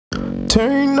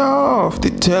Turn off the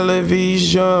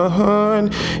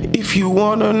television if you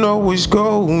wanna know what's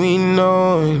going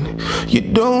on. You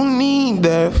don't need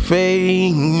that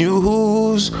fake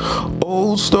news,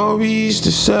 old stories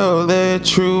to sell their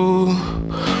truth.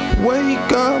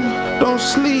 Wake up, don't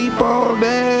sleep all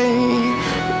day.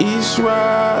 It's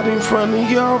right in front of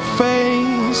your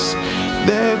face.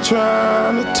 They're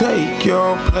trying to take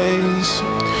your place.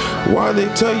 Why they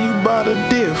tell you about a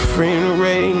different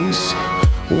race?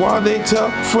 Why they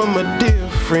talk from a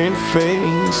different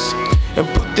face and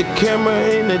put the camera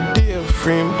in a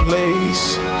different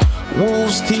place?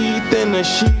 Wolf's teeth and a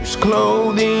sheep's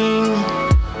clothing,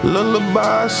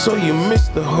 lullaby so you miss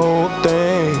the whole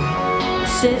thing.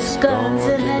 6 guns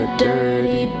in a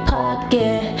dirty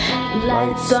pocket,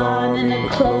 lights on in a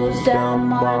closed down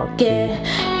market,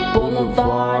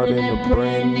 boulevard in a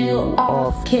brand new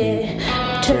off kit.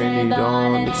 Turn it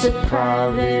on, it's a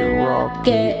private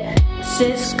rocket.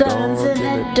 6 guns in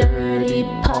a dirty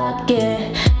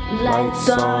pocket, lights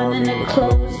on in a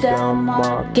closed down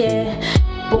market,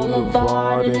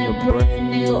 boulevard in a brand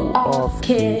new off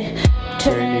kit.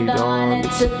 Turn it on,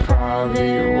 it's a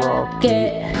private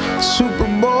rocket. Super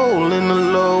Bowl in a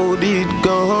loaded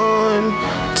gun.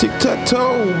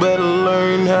 Tic-tac-toe, better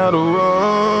learn how to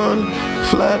run.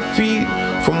 Flat feet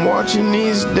from watching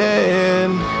his dad.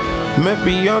 Met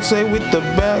Beyonce with the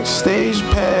backstage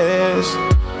pass.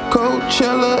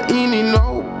 Coachella in an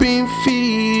open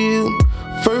field.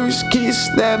 First kiss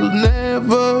that'll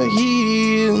never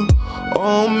heal.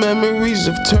 All memories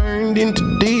have turned into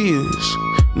deals.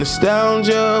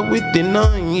 Nostalgia with an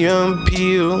onion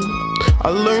peel. I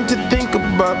learned to think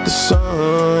about the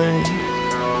sun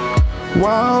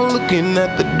while looking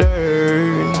at the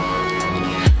dirt.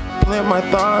 Plant my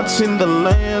thoughts in the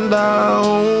land I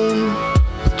own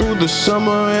through the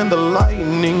summer and the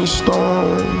lightning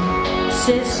storm.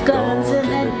 6 guns in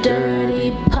a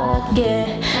dirty pocket,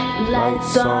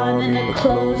 lights on in a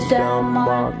closed down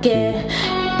market,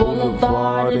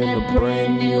 boulevard in a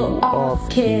brand new off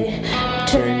kit.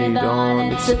 Turn it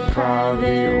on, it's a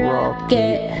private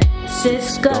rocket.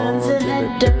 6 guns in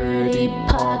a dirty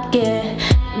pocket,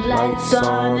 lights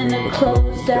on in a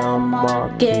closed down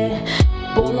market,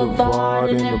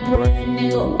 boulevard in a brand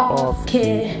new off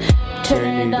kit.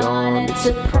 Turn it on, it's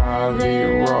a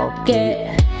private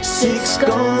rocket. 6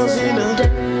 guns in a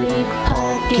dirty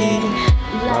pocket,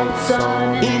 lights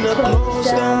on in a closed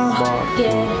down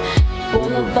market,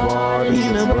 boulevard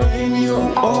in a brand new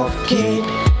off kit.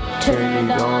 Turn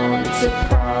it on, it's a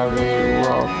private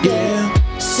rocket.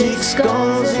 6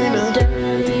 guns in a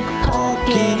dirty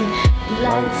pocket,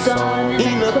 lights on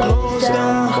in a closed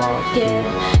down market,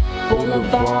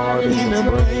 boulevard in a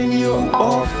brand new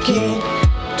off kit.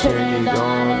 Turn it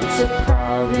on, it's a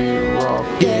private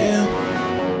rocket.